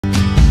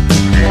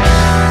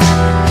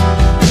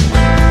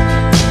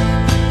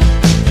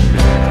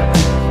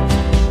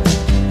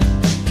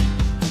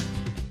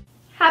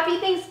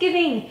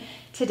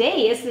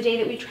Today is the day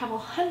that we travel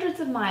hundreds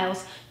of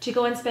miles to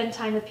go and spend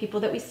time with people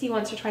that we see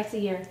once or twice a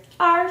year,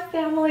 our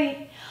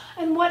family.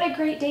 And what a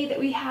great day that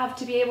we have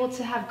to be able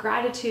to have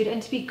gratitude and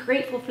to be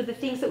grateful for the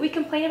things that we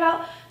complain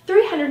about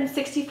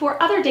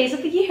 364 other days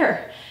of the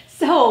year.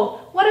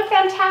 So what a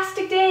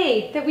fantastic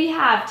day that we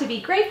have to be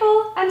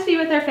grateful and to be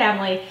with our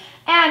family.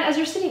 And as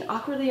you're sitting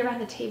awkwardly around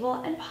the table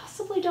and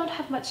possibly don't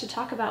have much to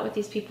talk about with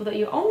these people that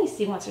you only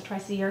see once or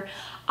twice a year,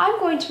 I'm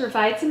going to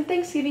provide some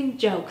Thanksgiving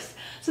jokes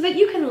so that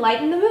you can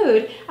lighten the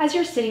mood as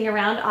you're sitting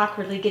around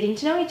awkwardly getting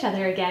to know each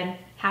other again.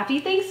 Happy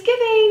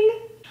Thanksgiving!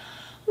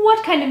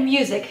 What kind of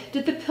music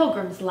did the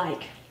Pilgrims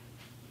like?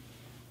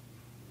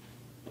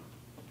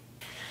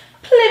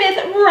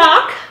 Plymouth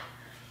Rock!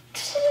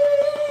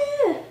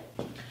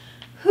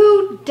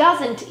 Who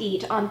doesn't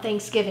eat on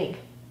Thanksgiving?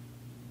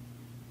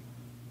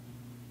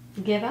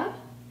 Give up?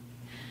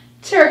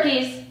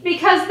 Turkeys,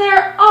 because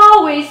they're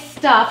always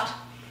stuffed.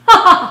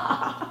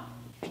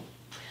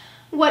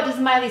 What does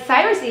Miley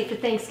Cyrus eat for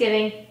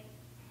Thanksgiving?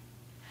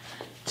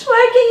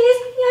 Twerkies,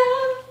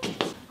 yeah.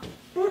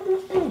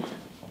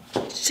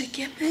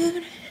 Chicken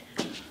food.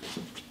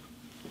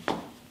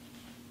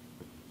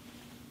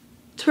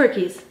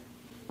 Turkeys.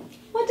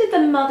 What did the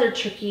mother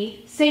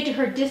turkey say to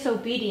her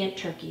disobedient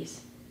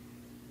turkeys?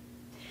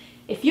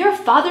 If your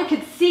father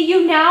could see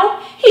you now,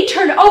 he'd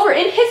turn over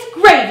in his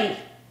gravy.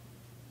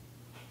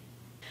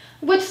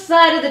 Which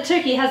side of the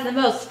turkey has the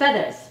most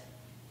feathers?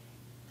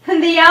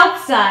 The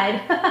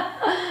outside.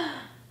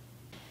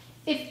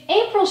 If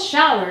April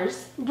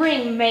showers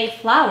bring May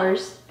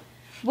flowers,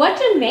 what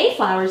do May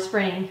flowers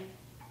bring?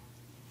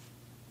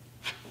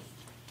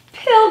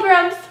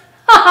 Pilgrims.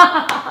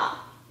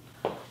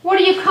 What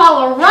do you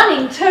call a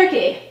running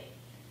turkey?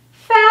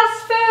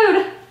 Fast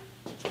food.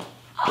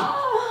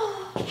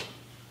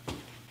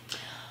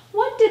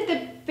 What did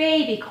the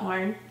baby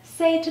corn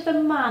say to the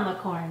mama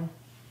corn?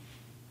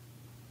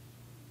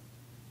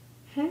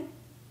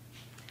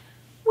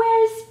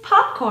 Where's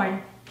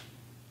popcorn?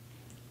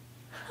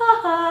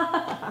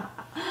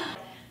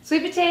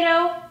 Sweet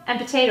potato and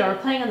potato are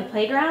playing on the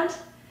playground.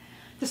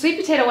 The sweet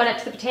potato went up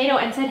to the potato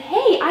and said,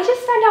 "Hey, I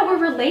just found out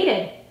we're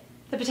related."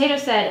 The potato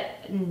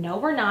said, "No,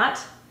 we're not."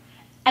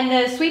 And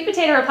the sweet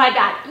potato replied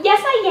back,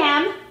 "Yes, I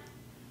am."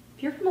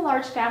 If you're from a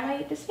large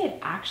family, this may have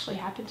actually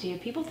happened to you.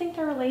 People think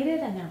they're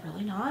related and they're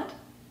really not.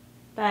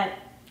 But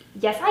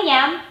yes, I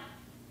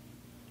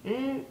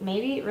am.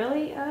 Maybe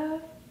really,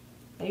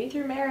 maybe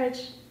through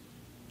marriage.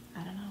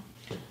 I don't know.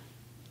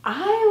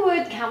 I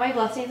would count my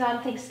blessings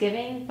on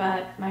Thanksgiving,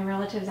 but my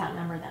relatives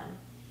outnumber them.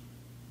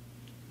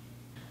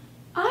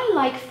 I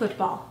like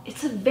football.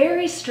 It's a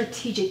very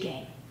strategic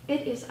game.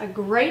 It is a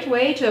great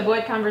way to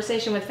avoid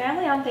conversation with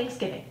family on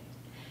Thanksgiving.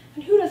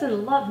 And who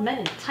doesn't love men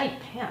in tight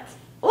pants?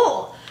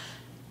 Oh,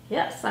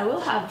 yes, I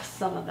will have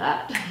some of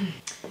that.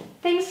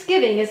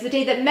 Thanksgiving is the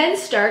day that men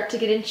start to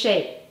get in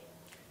shape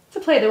to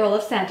play the role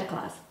of Santa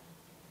Claus.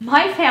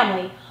 My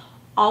family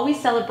always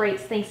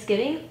celebrates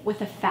Thanksgiving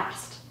with a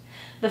fast.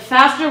 The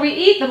faster we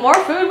eat, the more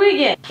food we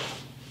get.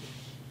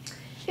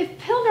 If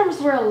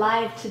pilgrims were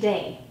alive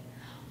today,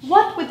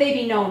 what would they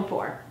be known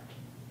for?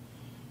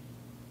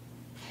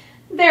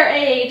 Their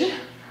age.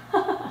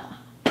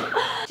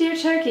 Dear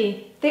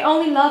Turkey, they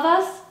only love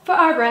us for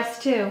our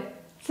breasts too.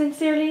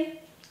 Sincerely,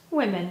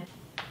 Women.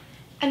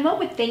 And what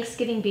would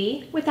Thanksgiving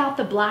be without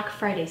the Black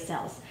Friday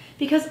sales?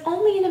 Because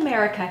only in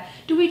America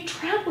do we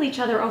trample each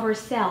other over a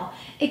sale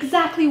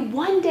exactly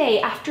one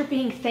day after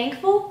being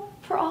thankful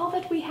for all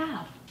that we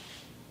have.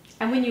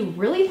 And when you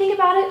really think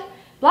about it,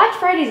 Black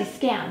Friday is a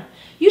scam.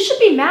 You should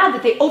be mad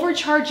that they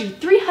overcharge you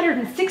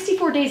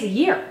 364 days a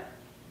year.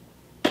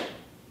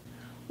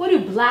 What do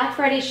Black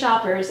Friday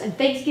shoppers and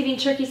Thanksgiving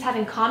turkeys have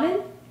in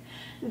common?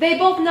 They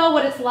both know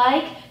what it's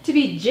like to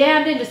be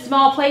jammed into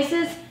small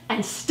places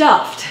and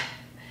stuffed.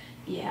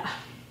 Yeah.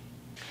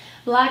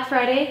 Black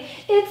Friday,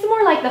 it's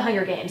more like the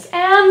Hunger Games,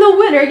 and the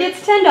winner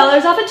gets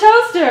 $10 off a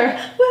toaster.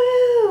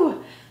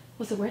 Woo!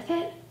 Was it worth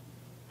it?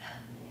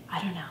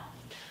 I don't know.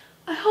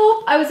 I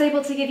hope I was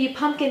able to give you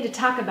pumpkin to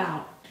talk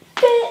about.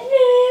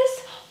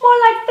 Fitness! More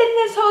like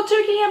fitness, whole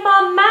turkey in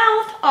my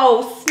mouth.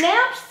 Oh,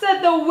 snap,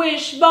 said the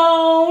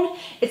wishbone.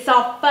 It's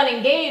all fun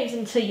and games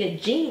until your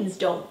jeans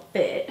don't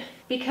fit.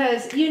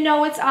 Because you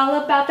know it's all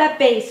about that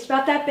base,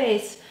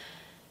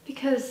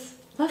 Because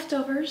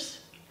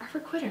leftovers are for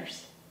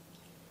quitters.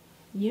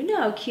 You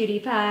know, cutie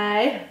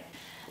pie.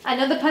 I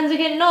know the puns are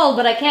getting old,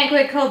 but I can't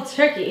quit cold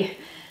turkey.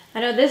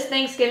 I know this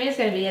Thanksgiving is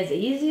going to be as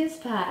easy as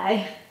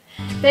pie.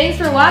 Thanks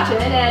for watching,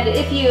 and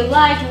if you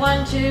liked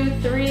 1, 2,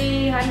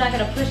 3, I'm not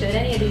going to push it,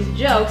 any of these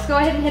jokes, go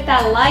ahead and hit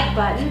that like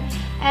button,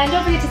 and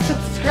don't forget to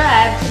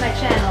subscribe to my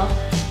channel.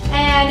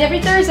 And every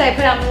Thursday I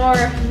put out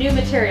more new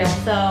material,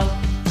 so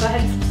go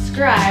ahead and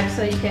subscribe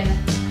so you can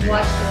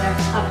watch the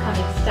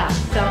upcoming stuff.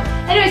 So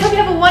anyways, hope you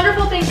have a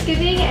wonderful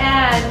Thanksgiving,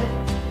 and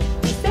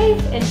be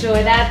safe,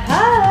 enjoy that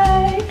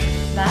pie,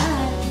 bye.